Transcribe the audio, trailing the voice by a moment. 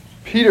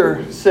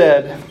Peter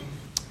said,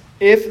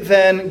 "If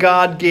then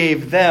God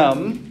gave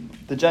them,"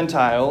 the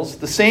Gentiles,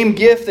 "the same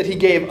gift that he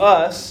gave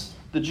us,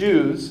 the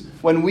Jews,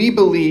 when we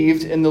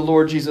believed in the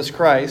Lord Jesus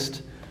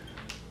Christ,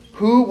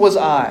 who was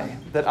I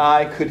that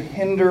I could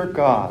hinder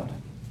God?"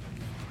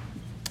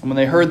 And when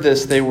they heard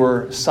this, they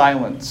were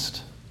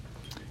silenced.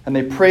 And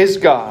they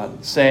praised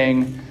God,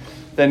 saying,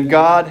 "Then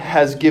God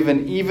has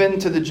given even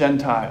to the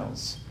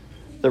Gentiles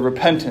the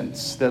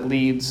repentance that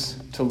leads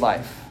to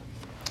life."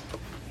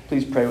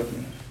 Please pray with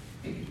me.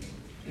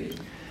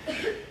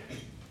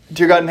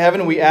 Dear God in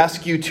heaven, we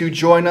ask you to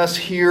join us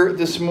here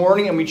this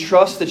morning, and we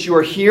trust that you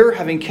are here,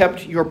 having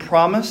kept your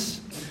promise.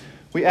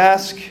 We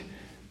ask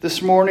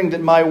this morning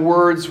that my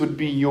words would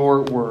be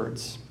your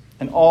words,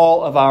 and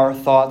all of our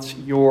thoughts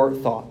your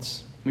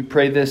thoughts. We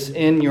pray this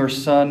in your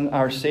Son,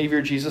 our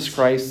Savior, Jesus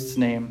Christ's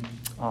name.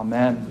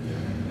 Amen.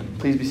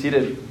 Please be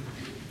seated.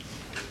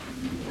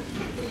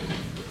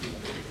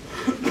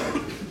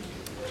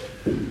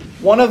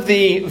 One of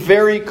the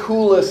very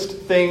coolest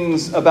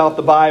things about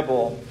the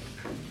Bible,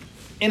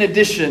 in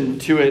addition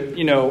to it,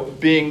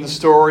 being the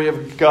story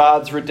of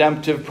God's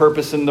redemptive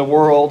purpose in the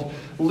world,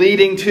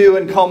 leading to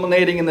and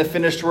culminating in the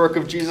finished work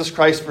of Jesus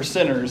Christ for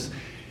sinners,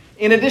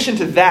 in addition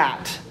to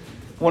that,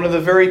 one of the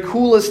very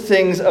coolest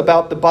things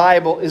about the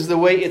Bible is the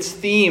way its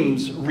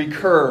themes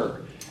recur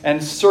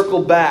and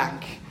circle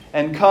back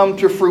and come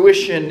to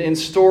fruition in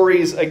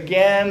stories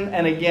again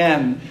and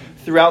again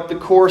throughout the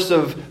course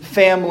of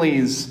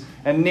families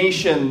and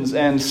nations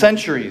and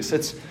centuries.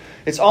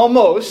 It's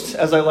almost,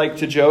 as I like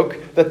to joke,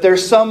 that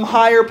there's some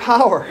higher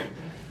power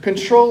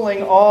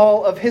controlling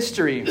all of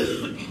history.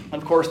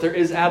 Of course, there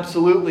is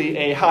absolutely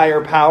a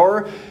higher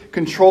power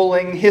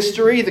controlling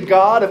history, the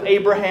God of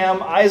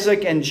Abraham,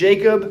 Isaac, and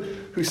Jacob,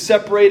 who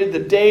separated the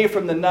day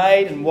from the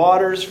night and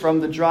waters from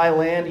the dry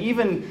land.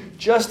 Even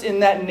just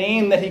in that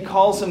name that he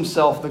calls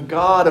himself, the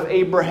God of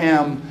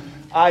Abraham,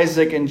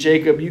 Isaac, and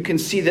Jacob, you can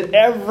see that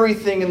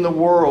everything in the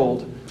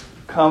world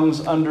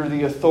comes under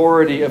the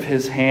authority of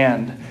his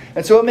hand.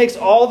 And so it makes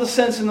all the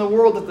sense in the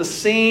world that the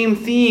same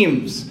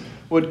themes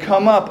would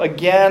come up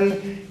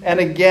again and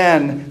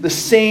again. The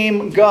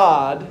same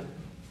God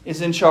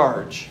is in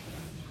charge.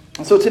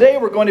 And so today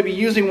we're going to be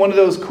using one of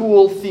those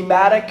cool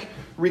thematic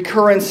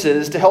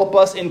recurrences to help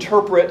us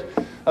interpret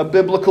a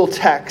biblical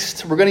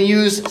text. We're going to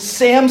use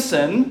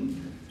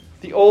Samson,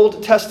 the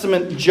Old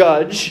Testament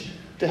judge,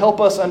 to help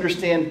us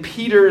understand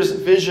Peter's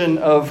vision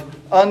of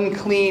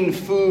unclean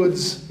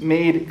foods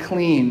made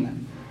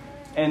clean,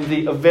 and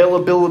the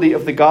availability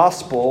of the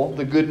gospel,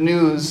 the good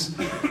news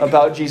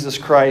about Jesus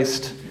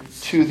Christ,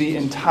 to the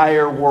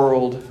entire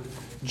world,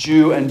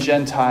 Jew and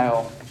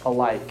Gentile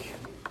alike.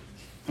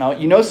 Now,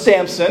 you know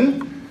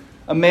Samson,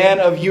 a man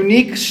of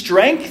unique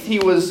strength. He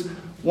was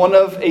one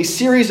of a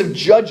series of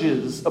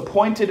judges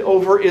appointed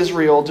over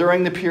Israel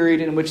during the period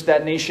in which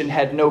that nation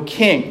had no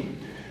king.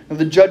 Now,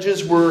 the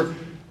judges were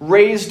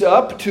raised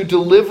up to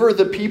deliver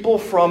the people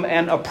from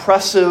an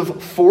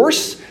oppressive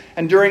force.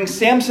 And during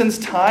Samson's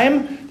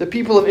time, the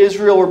people of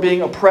Israel were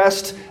being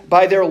oppressed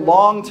by their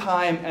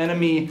longtime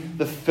enemy,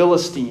 the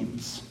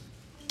Philistines.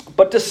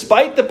 But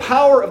despite the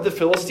power of the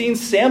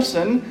Philistines,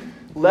 Samson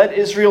led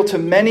Israel to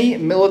many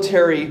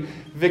military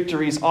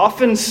victories,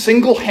 often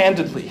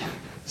single-handedly.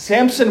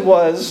 Samson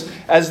was,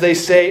 as they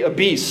say, a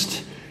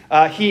beast.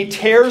 He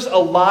tears a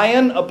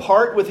lion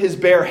apart with his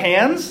bare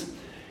hands.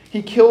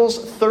 He kills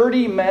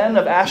 30 men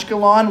of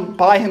Ashkelon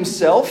by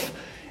himself,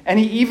 and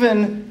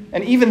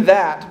even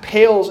that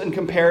pales in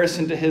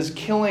comparison to his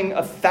killing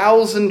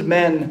 1,000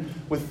 men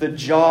with the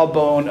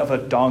jawbone of a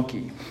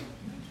donkey.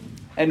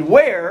 And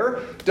where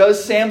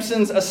does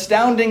Samson's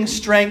astounding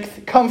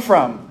strength come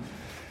from?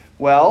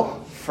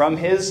 Well, from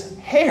his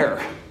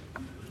hair.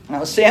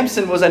 Now,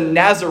 Samson was a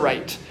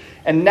Nazirite,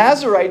 and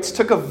Nazirites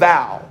took a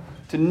vow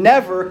to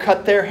never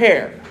cut their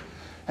hair.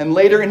 And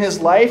later in his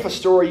life, a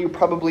story you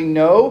probably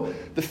know,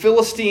 the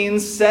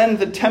Philistines send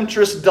the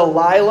temptress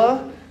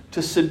Delilah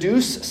to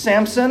seduce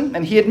Samson,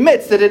 and he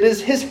admits that it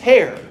is his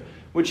hair,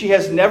 which he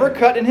has never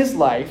cut in his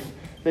life,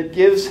 that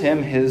gives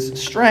him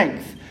his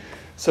strength.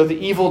 So the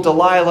evil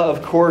Delilah,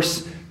 of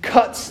course,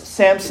 cuts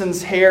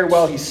Samson's hair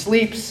while he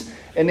sleeps,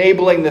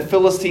 enabling the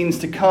Philistines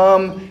to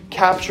come,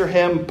 capture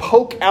him,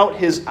 poke out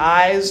his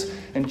eyes,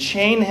 and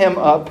chain him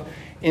up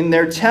in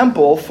their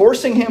temple,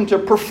 forcing him to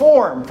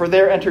perform for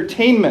their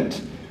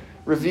entertainment,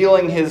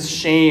 revealing his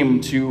shame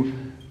to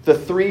the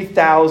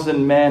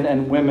 3,000 men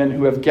and women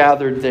who have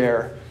gathered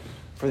there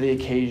for the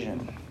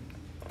occasion.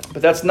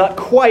 But that's not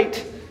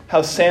quite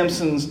how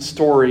Samson's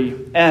story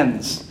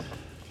ends.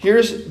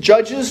 Here's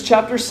Judges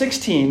chapter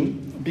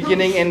 16,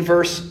 beginning in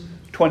verse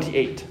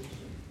 28.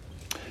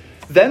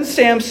 Then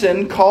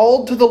Samson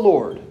called to the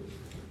Lord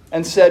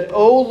and said,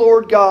 "O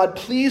Lord God,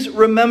 please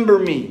remember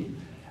me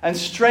and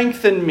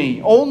strengthen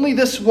me only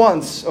this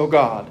once, O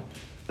God,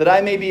 that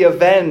I may be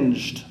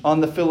avenged on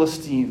the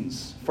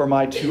Philistines for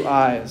my 2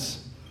 eyes."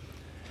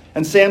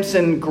 And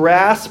Samson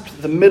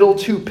grasped the middle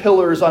 2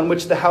 pillars on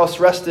which the house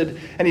rested,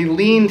 and he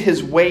leaned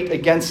his weight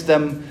against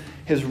them,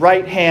 his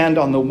right hand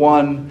on the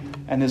one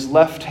and his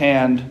left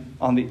hand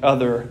on the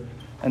other.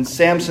 And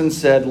Samson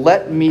said,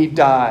 "Let me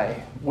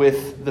die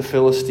with the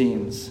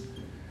Philistines."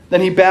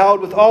 Then he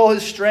bowed with all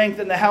his strength,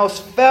 and the house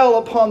fell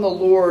upon the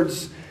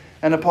lords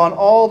and upon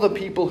all the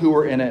people who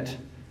were in it.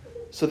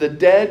 So the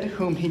dead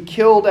whom he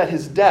killed at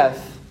his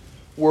death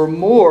were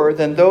more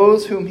than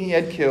those whom he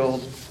had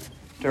killed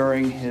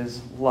during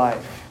his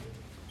life.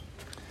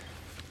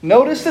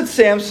 Notice that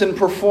Samson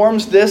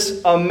performs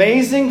this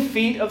amazing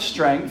feat of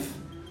strength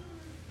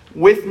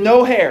with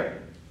no hair.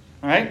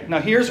 All right? Now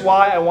here's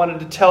why I wanted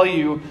to tell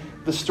you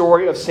the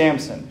story of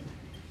Samson.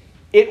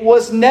 It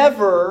was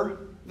never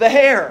the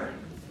hair.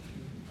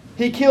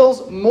 He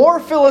kills more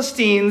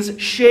Philistines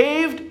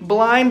shaved,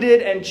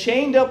 blinded, and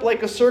chained up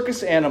like a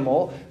circus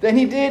animal than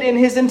he did in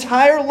his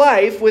entire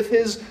life with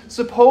his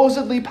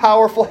supposedly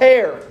powerful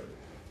hair.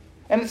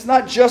 And it's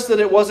not just that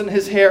it wasn't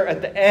his hair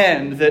at the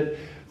end that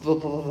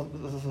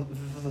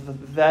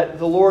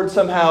the Lord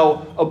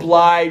somehow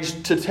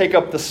obliged to take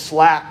up the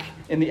slack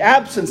in the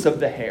absence of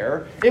the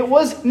hair. It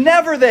was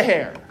never the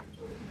hair.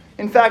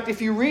 In fact,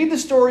 if you read the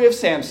story of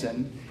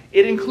Samson,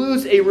 it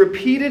includes a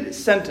repeated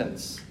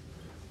sentence,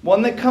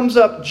 one that comes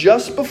up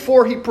just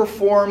before he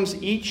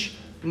performs each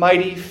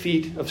mighty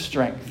feat of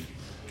strength,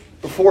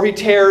 before he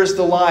tears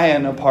the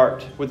lion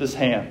apart with his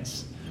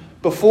hands,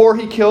 before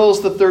he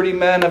kills the 30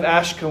 men of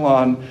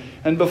Ashkelon,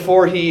 and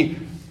before he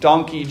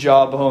donkey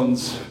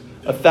jawbones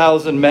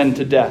 1,000 men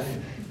to death.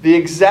 The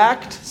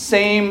exact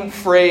same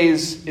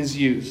phrase is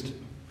used.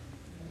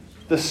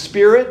 The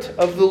Spirit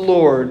of the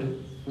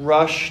Lord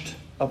rushed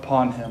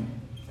upon him.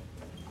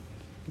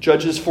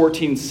 Judges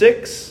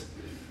 14:6,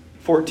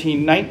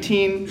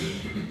 14:19,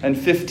 and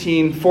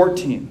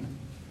 15:14.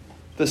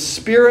 The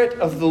Spirit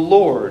of the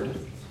Lord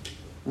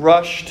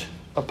rushed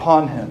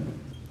upon him.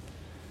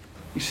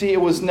 You see,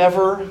 it was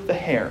never the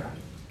hair.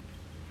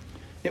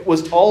 It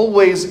was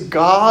always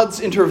God's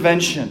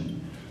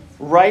intervention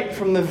right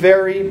from the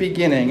very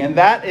beginning. And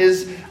that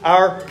is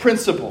our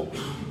principle.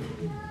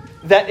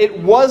 That it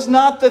was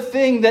not the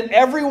thing that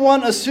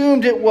everyone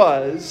assumed it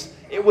was.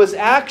 It was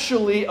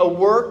actually a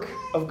work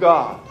of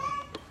God.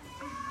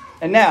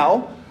 And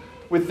now,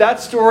 with that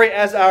story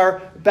as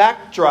our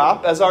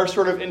backdrop, as our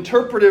sort of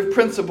interpretive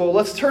principle,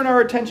 let's turn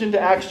our attention to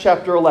Acts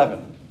chapter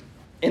 11.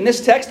 In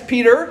this text,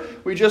 Peter,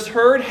 we just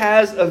heard,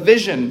 has a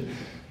vision.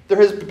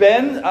 There has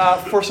been,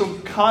 for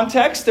some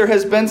context, there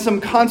has been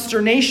some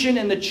consternation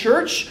in the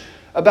church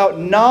about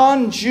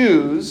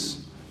non-Jews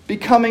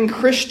becoming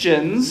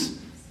Christians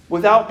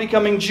without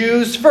becoming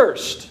Jews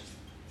first.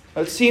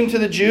 It seemed to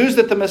the Jews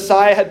that the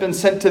Messiah had been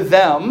sent to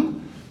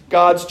them,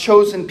 God's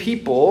chosen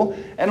people,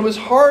 and it was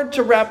hard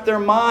to wrap their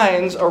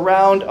minds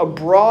around a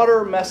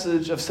broader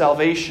message of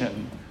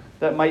salvation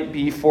that might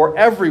be for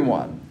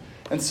everyone.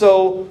 And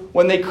so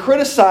when they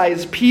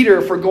criticized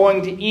Peter for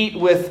going to eat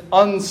with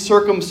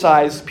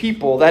uncircumcised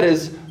people, that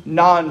is,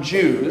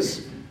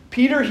 non-Jews,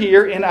 Peter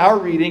here in our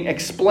reading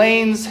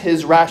explains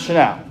his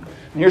rationale.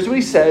 And here's what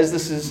he says.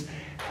 This is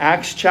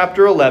Acts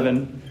chapter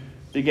 11,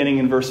 beginning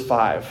in verse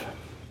 5.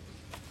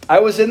 I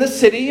was in the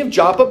city of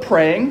Joppa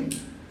praying,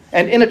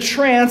 and in a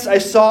trance I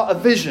saw a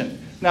vision.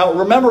 Now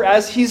remember,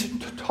 as he's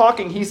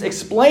talking, he's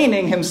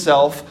explaining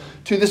himself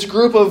to this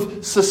group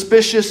of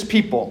suspicious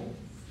people.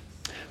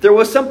 There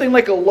was something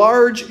like a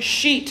large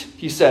sheet,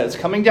 he says,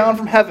 coming down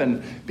from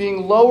heaven,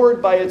 being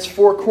lowered by its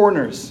four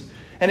corners,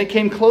 and it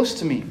came close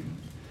to me.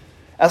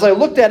 As I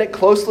looked at it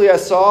closely, I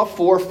saw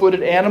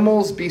four-footed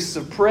animals, beasts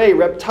of prey,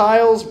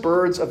 reptiles,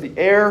 birds of the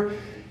air,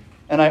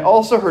 and I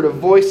also heard a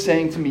voice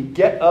saying to me,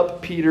 "Get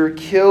up, Peter,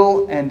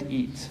 kill and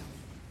eat."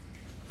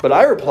 But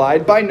I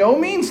replied, "By no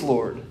means,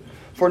 Lord,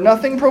 for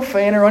nothing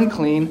profane or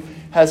unclean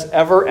has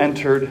ever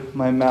entered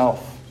my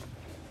mouth."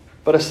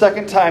 But a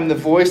second time the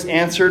voice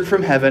answered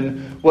from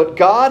heaven, "What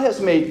God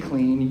has made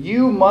clean,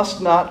 you must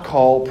not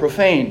call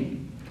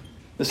profane."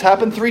 This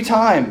happened 3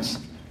 times.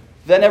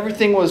 Then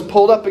everything was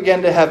pulled up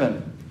again to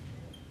heaven.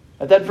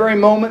 At that very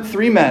moment,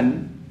 3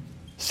 men,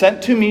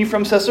 sent to me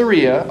from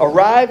Caesarea,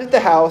 arrived at the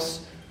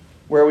house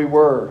where we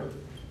were.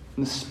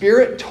 And the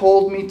Spirit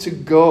told me to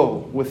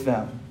go with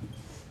them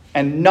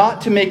and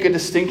not to make a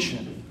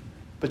distinction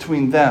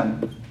between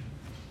them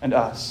and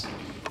us.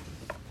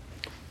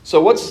 So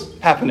what's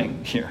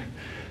happening here?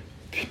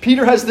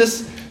 Peter has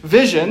this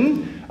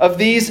vision of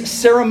these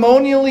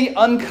ceremonially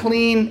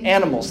unclean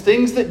animals,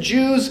 things that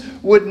Jews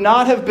would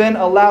not have been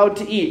allowed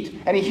to eat.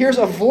 And he hears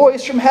a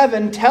voice from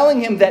heaven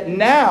telling him that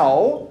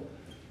now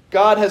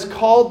God has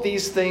called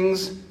these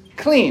things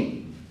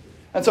clean.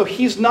 And so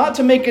he's not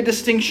to make a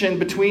distinction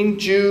between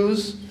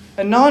Jews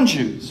and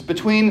non-Jews,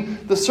 between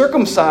the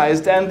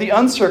circumcised and the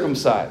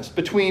uncircumcised,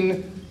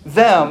 between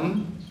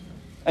them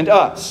and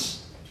us.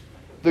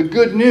 The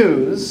good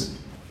news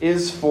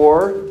is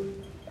for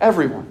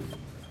everyone.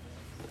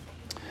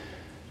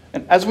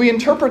 And as we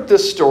interpret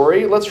this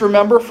story, let's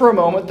remember for a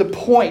moment the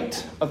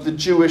point of the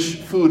Jewish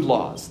food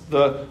laws,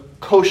 the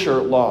kosher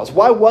laws.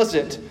 Why was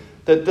it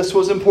that this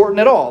was important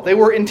at all? They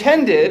were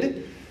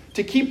intended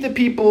to keep the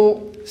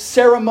people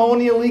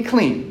ceremonially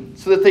clean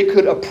so that they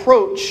could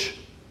approach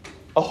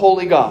a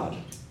holy God.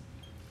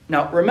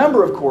 Now,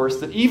 remember, of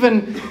course, that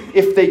even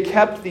if they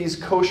kept these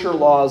kosher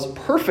laws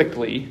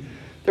perfectly,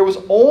 there was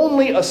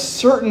only a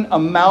certain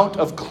amount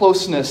of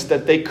closeness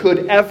that they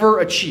could ever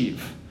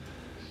achieve.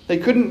 They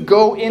couldn't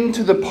go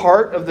into the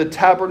part of the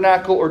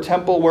tabernacle or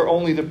temple where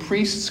only the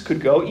priests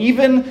could go,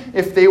 even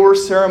if they were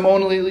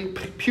ceremonially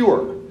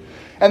pure.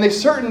 And they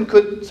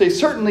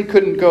certainly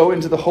couldn't go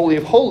into the Holy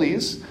of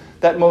Holies,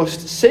 that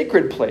most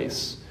sacred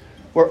place,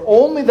 where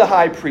only the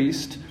high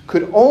priest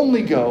could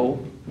only go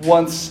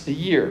once a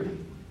year.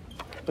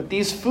 But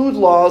these food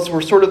laws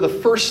were sort of the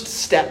first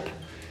step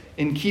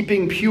in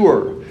keeping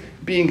pure,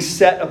 being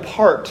set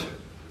apart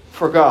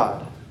for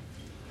God.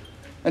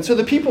 And so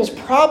the people's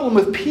problem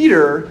with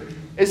Peter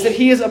is that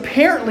he is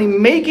apparently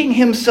making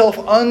himself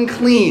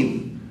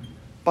unclean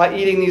by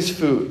eating these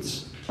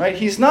foods. Right?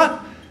 He's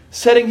not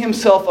setting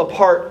himself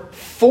apart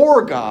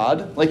for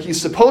God like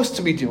he's supposed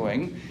to be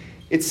doing.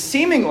 It's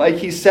seeming like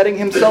he's setting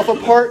himself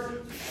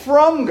apart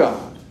from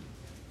God.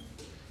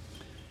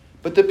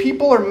 But the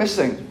people are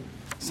missing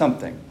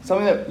something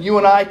that you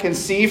and I can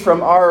see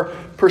from our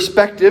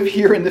perspective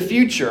here in the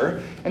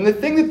future. And the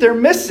thing that they're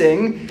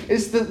missing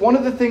is one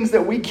of the things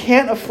that we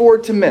can't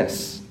afford to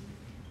miss.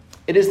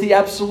 It is the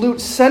absolute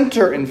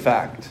center, in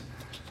fact,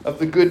 of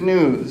the good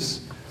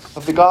news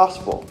of the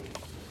gospel.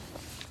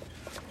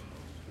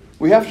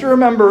 We have to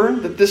remember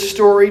that this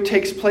story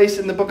takes place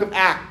in the book of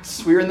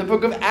Acts. We are in the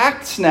book of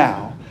Acts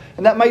now.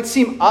 And that might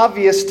seem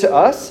obvious to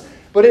us,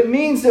 but it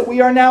means that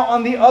we are now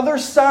on the other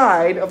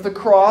side of the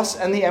cross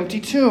and the empty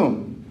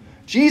tomb.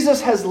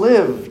 Jesus has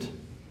lived,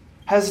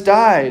 has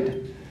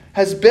died,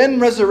 has been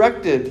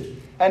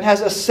resurrected, and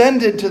has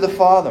ascended to the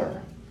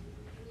Father.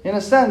 In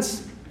a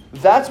sense,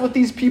 that's what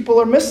these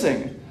people are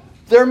missing.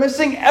 They're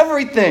missing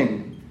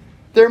everything.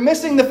 They're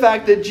missing the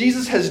fact that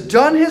Jesus has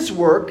done his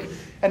work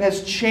and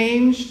has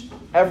changed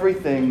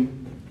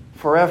everything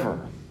forever.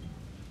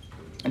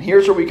 And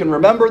here's where we can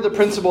remember the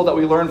principle that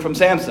we learned from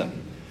Samson.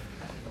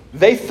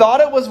 They thought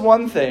it was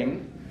one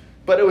thing,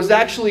 but it was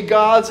actually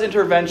God's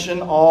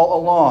intervention all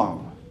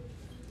along.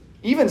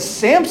 Even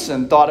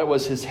Samson thought it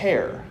was his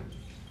hair,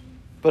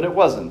 but it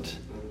wasn't.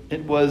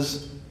 It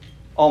was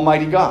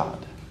Almighty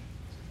God.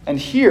 And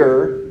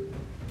here,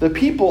 the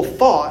people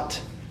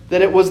thought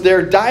that it was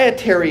their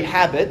dietary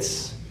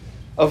habits,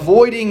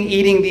 avoiding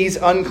eating these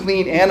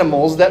unclean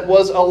animals, that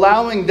was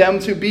allowing them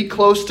to be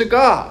close to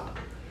God.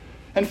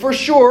 And for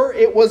sure,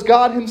 it was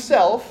God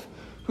himself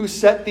who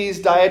set these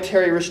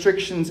dietary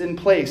restrictions in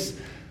place.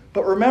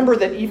 But remember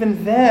that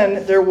even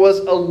then, there was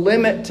a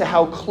limit to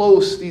how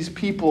close these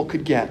people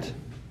could get.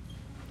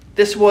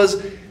 This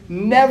was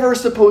never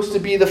supposed to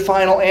be the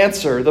final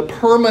answer, the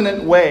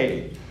permanent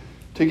way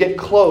to get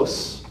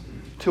close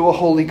to a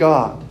holy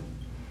God.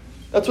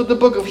 That's what the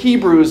book of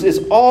Hebrews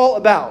is all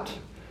about.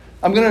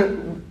 I'm going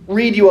to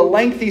read you a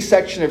lengthy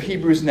section of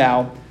Hebrews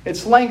now.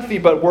 It's lengthy,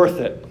 but worth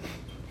it.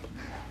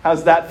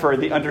 How's that for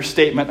the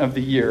understatement of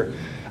the year?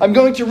 I'm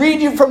going to read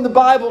you from the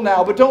Bible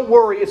now, but don't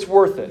worry, it's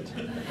worth it.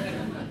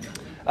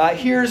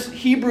 Here's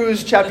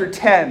Hebrews chapter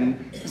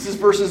 10. This is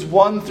verses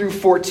 1 through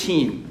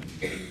 14.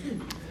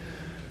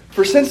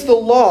 For since the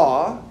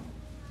law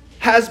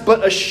has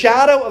but a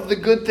shadow of the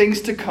good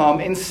things to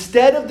come,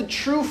 instead of the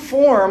true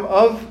form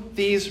of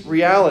these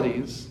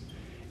realities,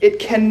 it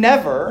can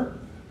never,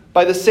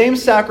 by the same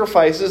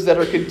sacrifices that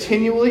are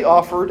continually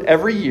offered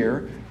every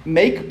year,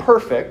 make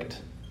perfect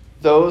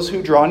those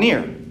who draw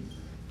near.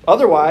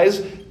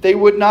 Otherwise, they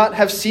would not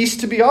have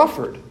ceased to be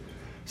offered,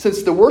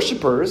 since the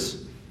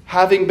worshippers,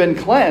 having been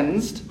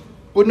cleansed,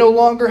 would no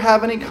longer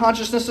have any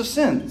consciousness of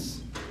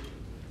sins.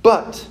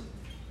 But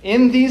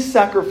in these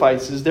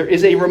sacrifices, there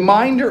is a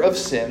reminder of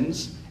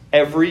sins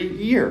every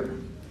year.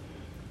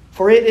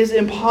 For it is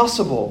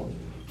impossible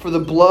for the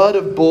blood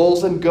of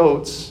bulls and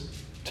goats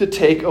to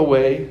take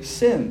away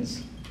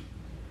sins.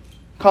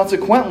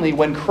 Consequently,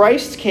 when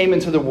Christ came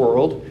into the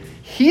world,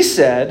 he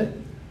said,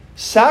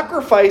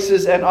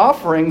 "Sacrifices and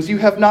offerings you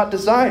have not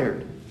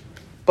desired,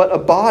 but a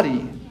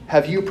body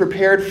have you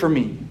prepared for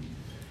me.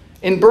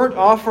 In burnt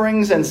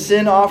offerings and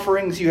sin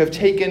offerings you have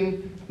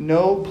taken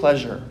no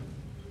pleasure."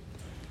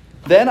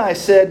 Then I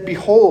said,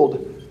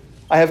 "Behold,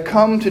 I have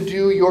come to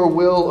do your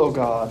will, O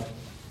God,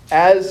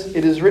 as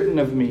it is written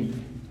of me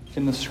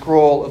in the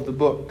scroll of the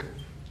book."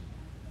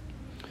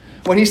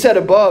 When he said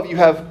above, "You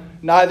have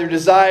neither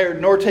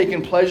desired nor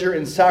taken pleasure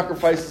in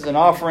sacrifices and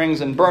offerings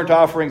and burnt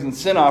offerings and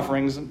sin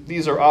offerings,"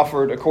 these are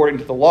offered according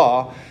to the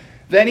law.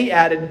 Then he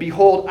added,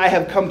 "Behold, I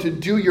have come to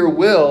do your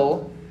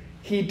will."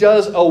 He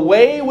does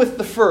away with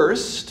the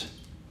first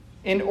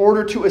in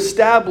order to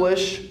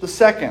establish the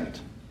second.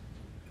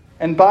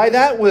 And by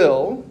that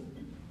will,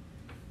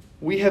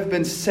 we have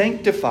been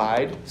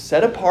sanctified,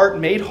 set apart,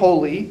 made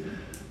holy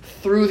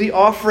through the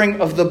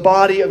offering of the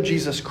body of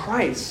Jesus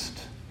Christ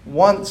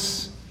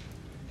once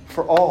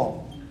for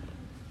all.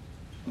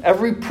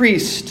 Every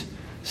priest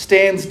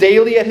stands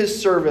daily at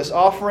his service,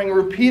 offering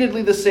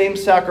repeatedly the same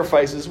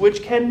sacrifices,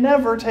 which can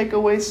never take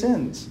away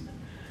sins.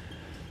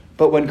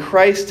 But when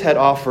Christ had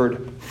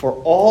offered for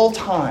all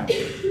time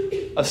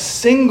a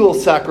single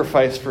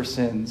sacrifice for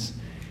sins,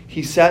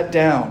 he sat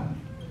down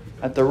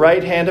at the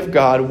right hand of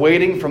God,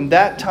 waiting from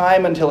that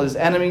time until his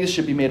enemies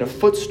should be made a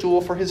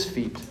footstool for his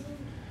feet.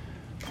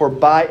 For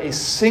by a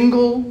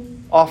single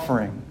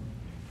offering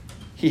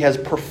he has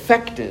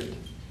perfected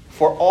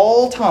for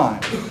all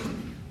time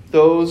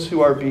those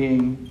who are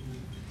being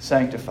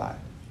sanctified.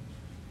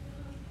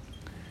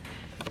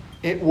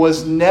 It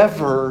was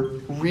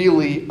never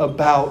really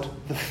about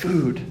the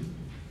food.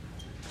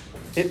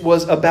 It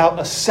was about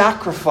a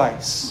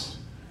sacrifice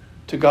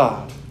to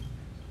God.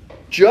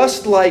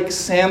 Just like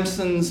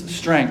Samson's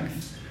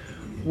strength,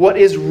 what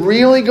is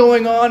really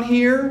going on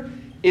here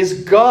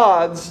is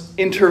God's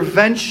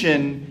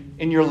intervention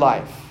in your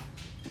life.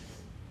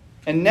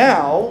 And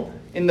now,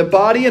 in the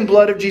body and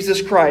blood of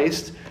Jesus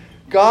Christ,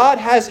 God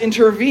has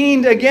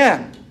intervened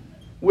again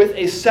with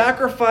a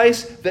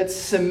sacrifice that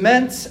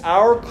cements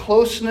our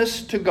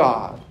closeness to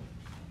God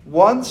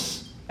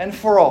once and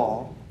for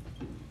all,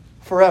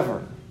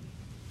 forever.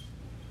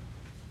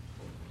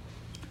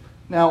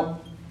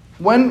 Now,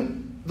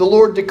 when the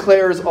Lord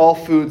declares all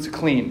foods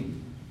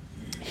clean,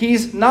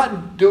 he's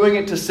not doing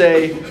it to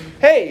say,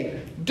 hey,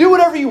 do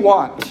whatever you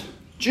want.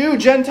 Jew,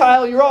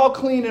 Gentile, you're all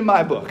clean in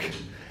my book.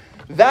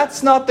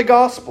 That's not the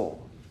gospel.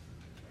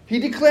 He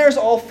declares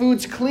all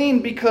foods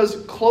clean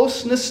because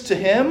closeness to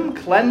him,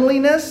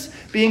 cleanliness,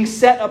 being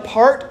set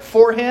apart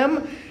for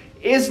him,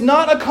 is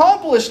not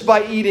accomplished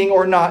by eating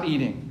or not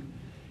eating.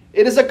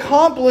 It is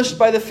accomplished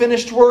by the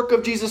finished work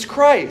of Jesus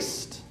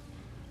Christ.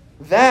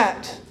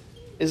 That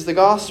is the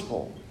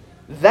gospel.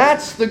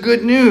 That's the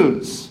good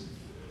news.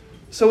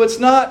 So it's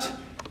not,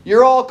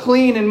 you're all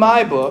clean in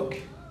my book.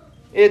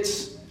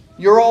 It's,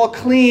 you're all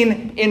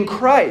clean in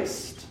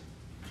Christ.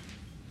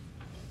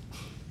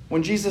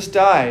 When Jesus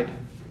died,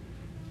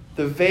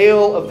 the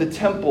veil of the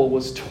temple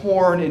was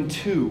torn in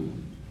two.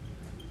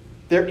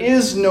 There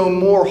is no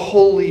more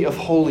holy of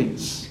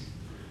holies.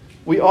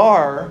 We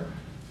are,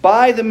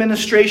 by the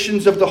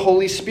ministrations of the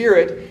Holy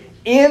Spirit,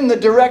 in the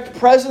direct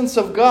presence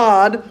of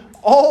God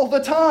all the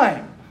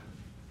time.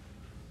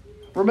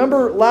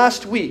 Remember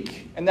last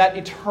week in that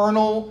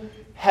eternal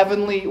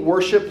heavenly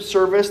worship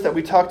service that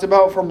we talked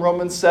about from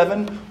Romans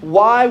 7?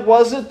 Why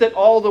was it that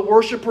all the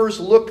worshipers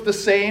looked the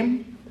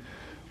same?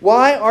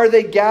 Why are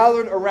they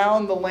gathered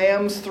around the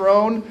Lamb's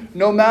throne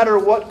no matter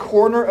what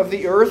corner of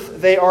the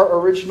earth they are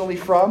originally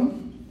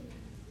from?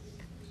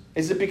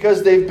 Is it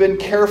because they've been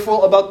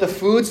careful about the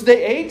foods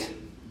they ate?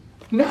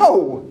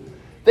 No.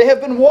 They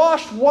have been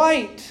washed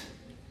white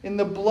in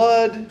the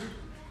blood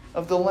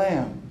of the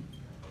Lamb.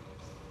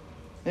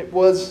 It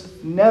was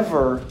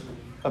never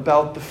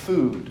about the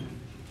food.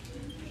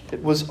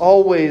 It was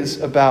always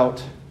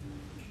about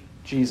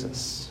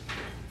Jesus.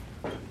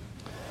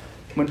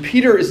 When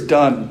Peter is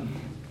done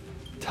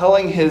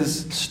telling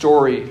his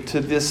story to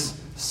this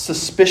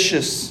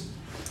suspicious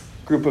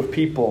group of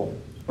people,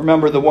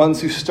 remember the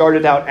ones who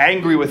started out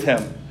angry with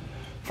him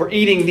for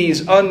eating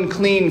these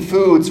unclean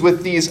foods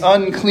with these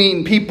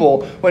unclean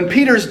people. When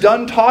Peter's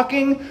done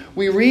talking,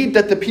 we read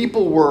that the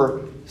people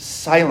were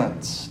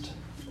silenced.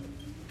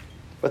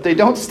 But they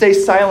don't stay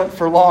silent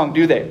for long,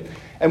 do they?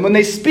 And when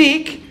they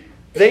speak,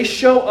 they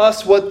show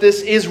us what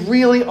this is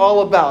really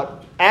all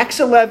about. Acts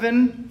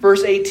 11,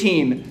 verse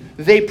 18.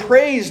 They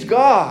praised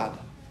God,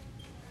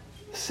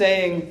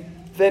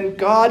 saying, then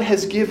God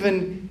has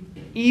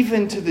given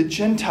even to the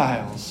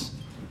Gentiles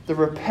the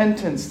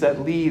repentance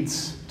that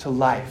leads to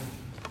life.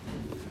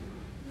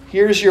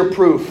 Here's your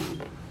proof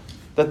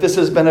that this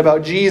has been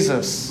about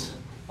Jesus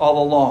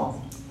all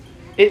along.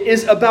 It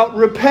is about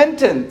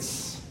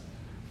repentance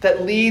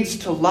that leads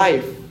to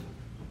life.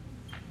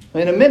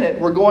 In a minute,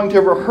 we're going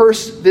to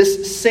rehearse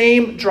this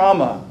same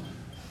drama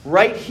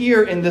right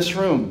here in this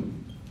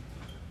room.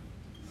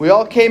 We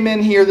all came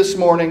in here this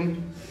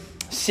morning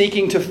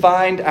seeking to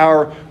find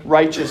our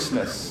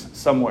righteousness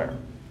somewhere.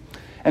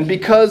 And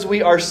because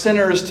we are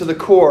sinners to the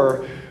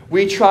core,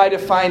 we try to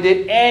find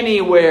it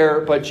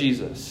anywhere but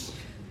Jesus.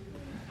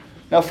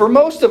 Now, for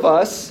most of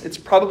us, it's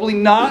probably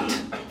not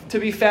to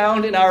be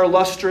found in our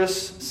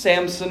lustrous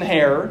Samson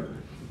hair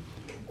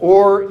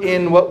or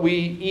in what we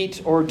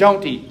eat or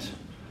don't eat.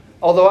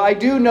 Although I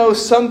do know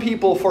some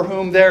people for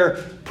whom their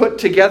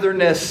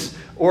put-togetherness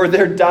or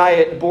their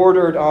diet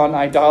bordered on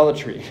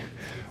idolatry.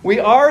 We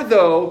are,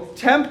 though,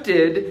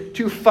 tempted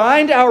to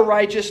find our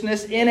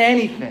righteousness in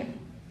anything.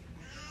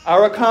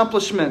 Our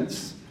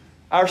accomplishments,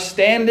 our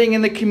standing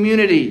in the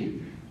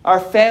community, our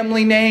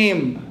family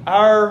name,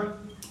 our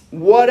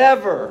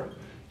whatever.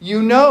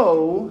 You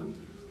know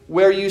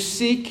where you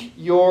seek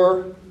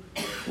your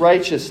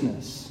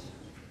righteousness.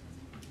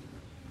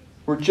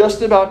 We're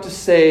just about to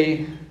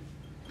say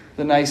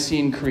the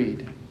Nicene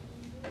Creed.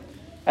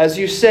 As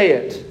you say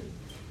it,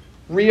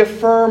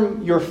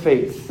 reaffirm your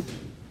faith,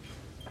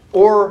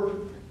 or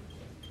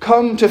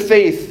come to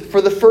faith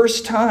for the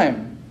first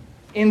time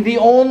in the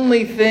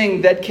only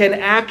thing that can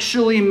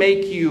actually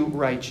make you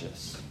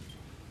righteous.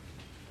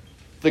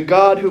 The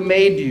God who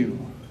made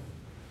you,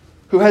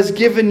 who has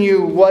given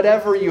you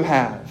whatever you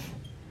have,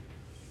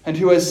 and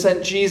who has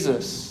sent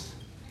Jesus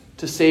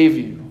to save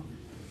you.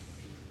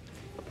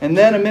 And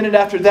then a minute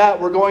after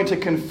that, we're going to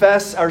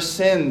confess our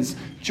sins,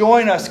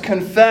 Join us.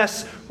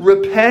 Confess.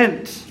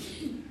 Repent.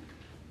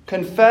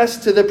 Confess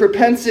to the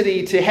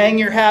propensity to hang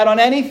your hat on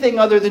anything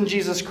other than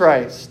Jesus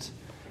Christ.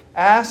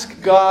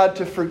 Ask God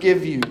to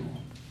forgive you.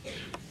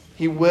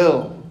 He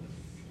will.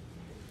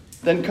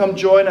 Then come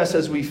join us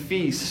as we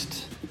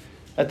feast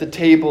at the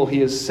table He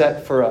has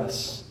set for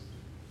us,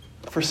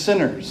 for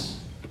sinners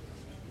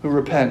who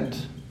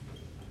repent.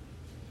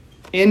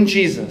 In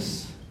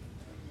Jesus,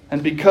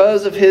 and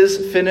because of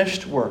His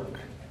finished work,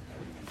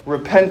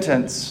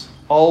 repentance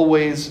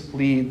always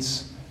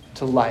leads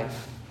to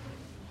life.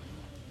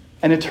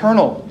 An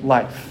eternal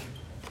life.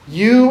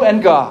 You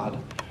and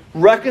God,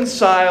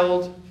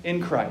 reconciled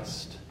in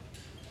Christ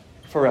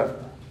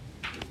forever.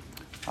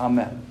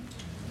 Amen.